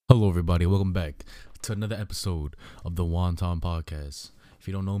Hello, everybody. Welcome back to another episode of the Wonton Podcast. If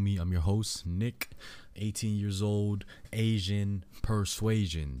you don't know me, I'm your host, Nick, 18 years old, Asian,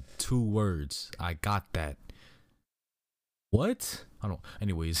 persuasion. 2 words. I got that. What? I don't.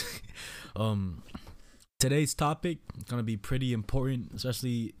 Anyways, um, today's topic is gonna be pretty important,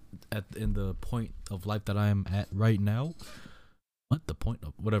 especially in the point of life that I am at right now. What the point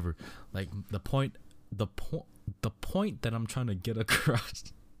of whatever? Like the point that I'm trying to get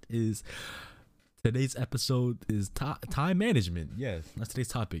across is today's episode is time management. Yeah, that's today's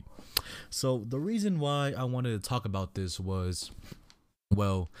topic. So the reason why I wanted to talk about this was,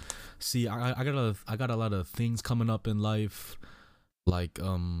 well, see, I got a lot of things coming up in life, like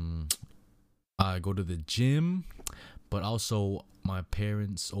I go to the gym, but also my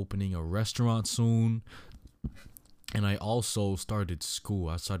parents opening a restaurant soon, and I also started school.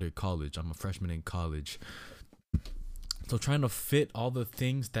 I started college. I'm a freshman in college. So trying to fit all the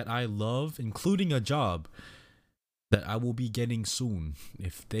things that I love, including a job that I will be getting soon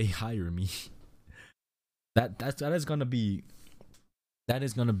if they hire me. That is gonna be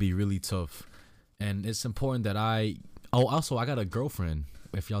really tough, and it's important that I. Oh, also I got a girlfriend.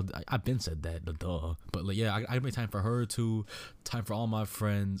 If y'all, I've been said that, duh. But like, yeah, I make time for her too, time for all my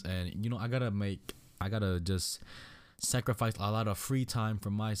friends, and I gotta just sacrifice a lot of free time for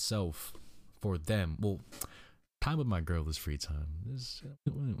myself, for them. Well, time with my girl is free time. It's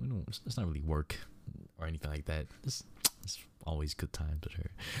not really work or anything like that. It's always good times with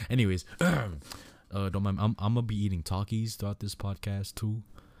her. Anyways, don't mind. I'm gonna be eating Takis throughout this podcast too.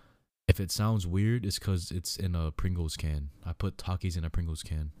 If it sounds weird, it's because it's in a Pringles can. I put Takis in a Pringles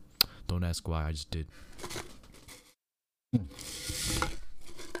can. Don't ask why. I just did.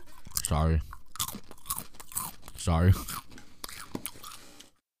 Sorry.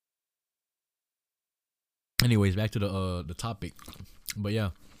 Anyways, back to the topic. But yeah,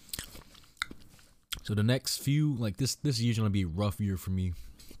 so the next few, like, this year's gonna be a rough year for me,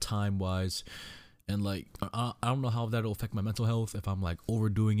 time wise, and like I don't know how that'll affect my mental health if I'm like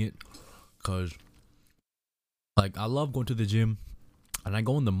overdoing it, cause like I love going to the gym, and I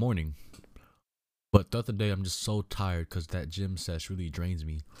go in the morning, but throughout the day I'm just so tired because that gym sesh really drains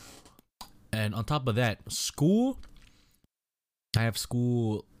me. And on top of that, school, I have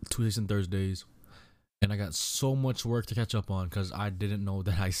school Tuesdays and Thursdays. And I got so much work to catch up on because I didn't know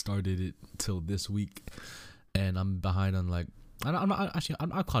that I started it till this week, and I'm behind on like I'm not actually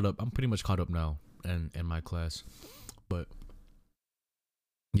I'm caught up. I'm pretty much caught up now in my class, but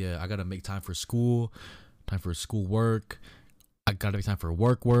yeah, I gotta make time for school, time for school work. I gotta make time for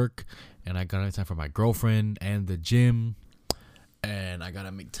work, and I gotta make time for my girlfriend and the gym, and I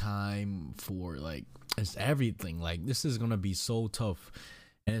gotta make time for like it's everything. Like, this is gonna be so tough,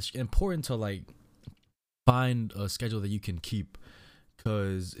 and it's important to like find a schedule that you can keep,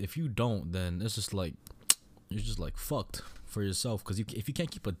 because if you don't, then it's just like you're just like fucked for yourself, because if you can't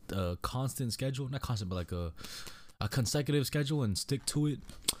keep a constant schedule, not constant but like a consecutive schedule and stick to it,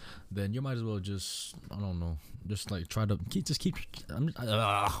 then you might as well just, I don't know, just like try to keep oh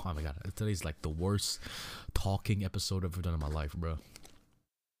my god, today's like the worst talking episode I've ever done in my life, bro, I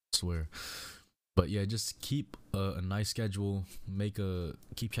swear. But yeah, just keep a nice schedule,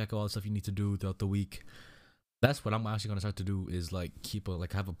 keep track of all the stuff you need to do throughout the week. That's what I'm actually gonna start to do, is like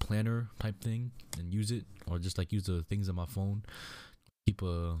have a planner type thing and use it, or just like use the things on my phone. Keep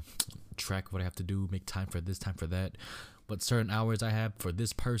a track of what I have to do, make time for this, time for that, what certain hours I have for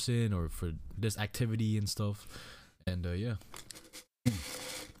this person or for this activity and stuff. And yeah.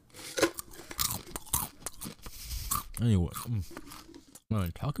 Anyway,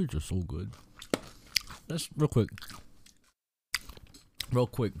 man, tacos are so good. That's real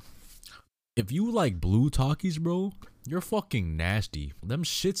quick. If you like blue Takis, bro, you're fucking nasty. Them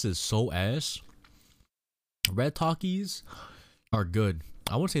shits is so ass. Red Takis are good.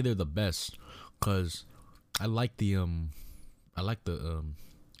 I wouldn't say they're the best, cause I like the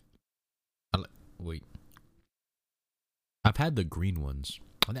wait. I've had the green ones.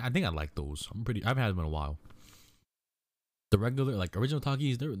 I think I like those. I've had them in a while. The regular, like, original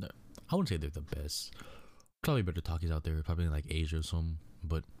Takis, they're I wouldn't say they're the best. Probably better Takis out there, probably in like Asia or something,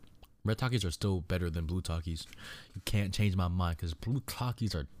 but red Takis are still better than blue Takis. You can't change my mind, because blue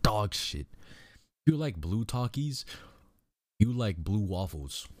Takis are dog shit. If you like blue Takis, you like blue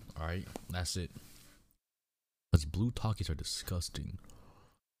waffles. Alright? That's it. Because blue Takis are disgusting.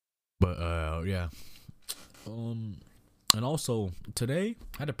 But yeah. And also, today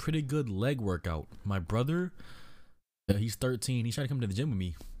I had a pretty good leg workout. My brother, he's 13, he's trying to come to the gym with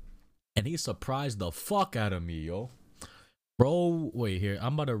me, and he surprised the fuck out of me, yo. Bro, wait, here,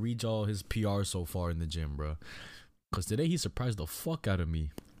 I'm about to read y'all his PR so far in the gym, bro. Because today he surprised the fuck out of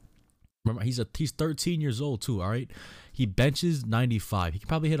me. Remember, he's 13 years old too. All right, he benches 95. He can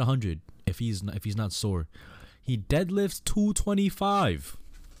probably hit 100 if he's not sore. He deadlifts 225.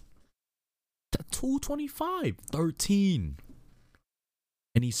 225, 13,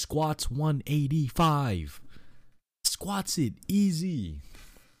 and he squats 185. Squats it easy.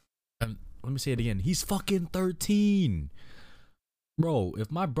 And let me say it again. He's fucking 13. Bro,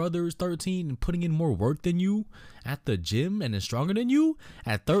 if my brother is 13 and putting in more work than you at the gym and is stronger than you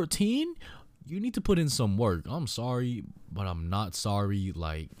at 13, you need to put in some work. I'm sorry, but I'm not sorry.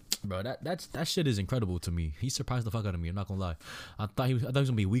 Like, bro, that shit is incredible to me. He surprised the fuck out of me. I'm not gonna lie. I thought he was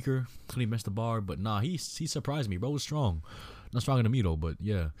gonna be weaker. Couldn't he mess the bar? But nah, he surprised me. Bro was strong. Not stronger than me though. But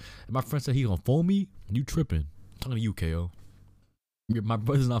yeah, and my friend said he gonna fold me. You tripping? I'm talking to you, KO. My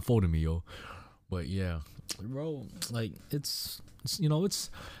brother's not folding me, yo. But yeah, bro, like it's it's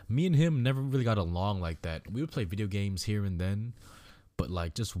me and him never really got along like that. We would play video games here and then, but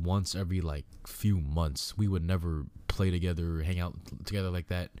like just once every like few months. We would never play together, hang out together like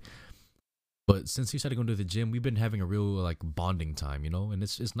that. But since he started going to the gym, we've been having a real like bonding time, and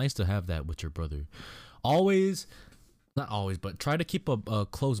it's nice to have that with your brother. Always, not always, but try to keep a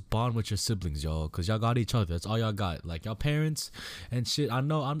close bond with your siblings, y'all, cause y'all got each other. That's all y'all got. Like y'all parents and shit. I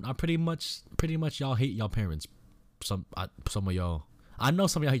know I'm pretty much y'all hate y'all parents. Some of y'all. I know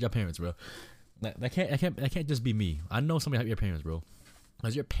some of y'all hate your parents, bro. That can't just be me. I know some of y'all hate your parents, bro.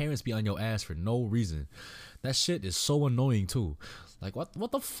 Cause your parents be on your ass for no reason. That shit is so annoying too. Like what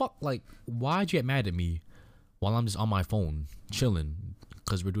the fuck? Like why'd you get mad at me while I'm just on my phone chilling?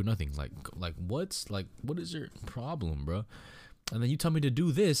 Cause we're doing nothing. Like what is your problem, bro? And then you tell me to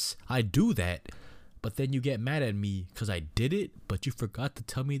do this, I do that, but then you get mad at me because I did it, but you forgot to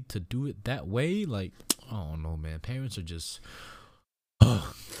tell me to do it that way. Like I don't know, man. Parents are just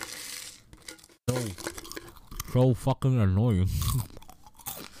so fucking annoying.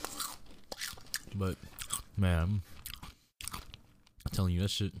 But man, I'm telling you that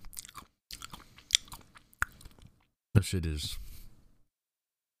shit is,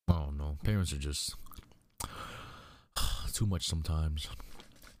 I don't know. Parents are just too much sometimes.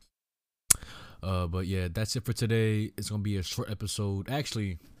 But yeah, that's it for today. It's gonna be a short episode.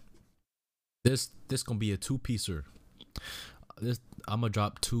 Actually, this gonna be a two-piecer. I'm gonna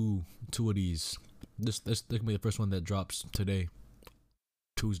drop two of these. This gonna be the first one that drops today,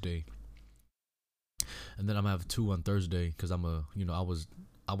 Tuesday, and then I'm gonna have two on Thursday because I was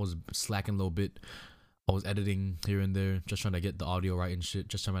slacking a little bit. I was editing here and there, just trying to get the audio right and shit.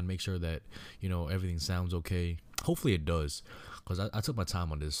 Just trying to make sure that everything sounds okay. Hopefully it does, because I took my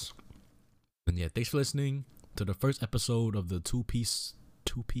time on this. And yeah, thanks for listening to the first episode of the two piece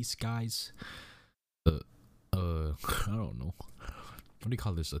guys. I don't know. What do you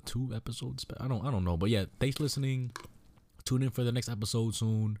call this? A 2 episodes? I don't know. But yeah, thanks for listening. Tune in for the next episode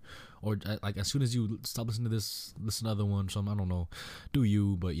soon, or like as soon as you stop listening to this, listen to other one. So I don't know. Do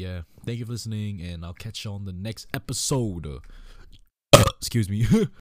you? But yeah, thank you for listening, and I'll catch you on the next episode. Excuse me.